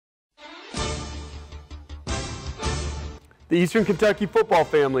The Eastern Kentucky football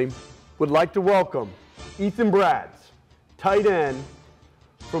family would like to welcome Ethan Brads, tight end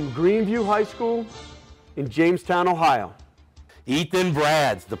from Greenview High School in Jamestown, Ohio. Ethan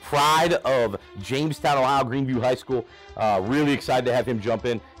Brads, the pride of Jamestown, Ohio, Greenview High School. Really excited to have him jump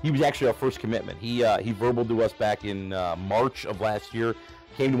in. He was actually our first commitment. He verbal to us back in March of last year.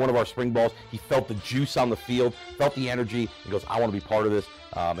 Came to one of our spring balls. He felt the juice on the field, felt the energy. He goes, I want to be part of this,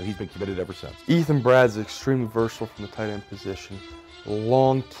 and he's been committed ever since. Ethan Brads is extremely versatile from the tight end position. A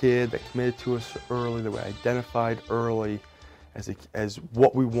long kid that committed to us early, that we identified early as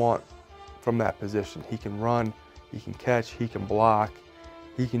what we want from that position. He can run, he can catch, he can block,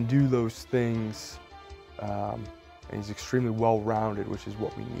 he can do those things, and he's extremely well-rounded, which is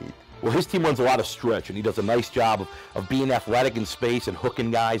what we need. Well, his team runs a lot of stretch, and he does a nice job of being athletic in space and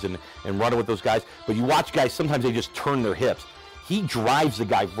hooking guys and running with those guys. But you watch guys, sometimes they just turn their hips. He drives the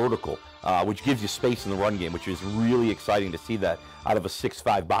guy vertical, which gives you space in the run game, which is really exciting to see that out of a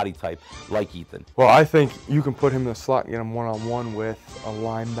 6'5" body type like Ethan. Well, I think you can put him in the slot and get him one-on-one with a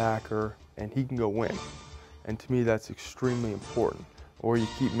linebacker, and he can go win. And to me, that's extremely important. Or you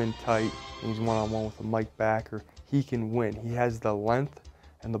keep him in tight, and he's one-on-one with a Mike backer. He can win. He has the length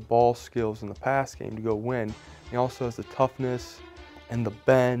and the ball skills in the pass game to go win. He also has the toughness and the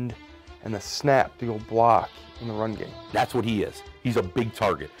bend and the snap to go block in the run game. That's what he is. He's a big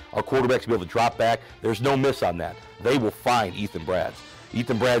target. Our quarterbacks will be able to drop back. There's no miss on that. They will find Ethan Brads.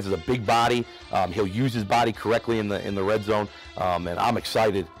 Ethan Brads is a big body. He'll use his body correctly in the red zone, and I'm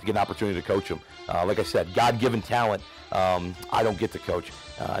excited to get an opportunity to coach him. Like I said, God-given talent I don't get to coach,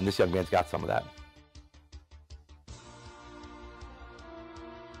 and this young man's got some of that.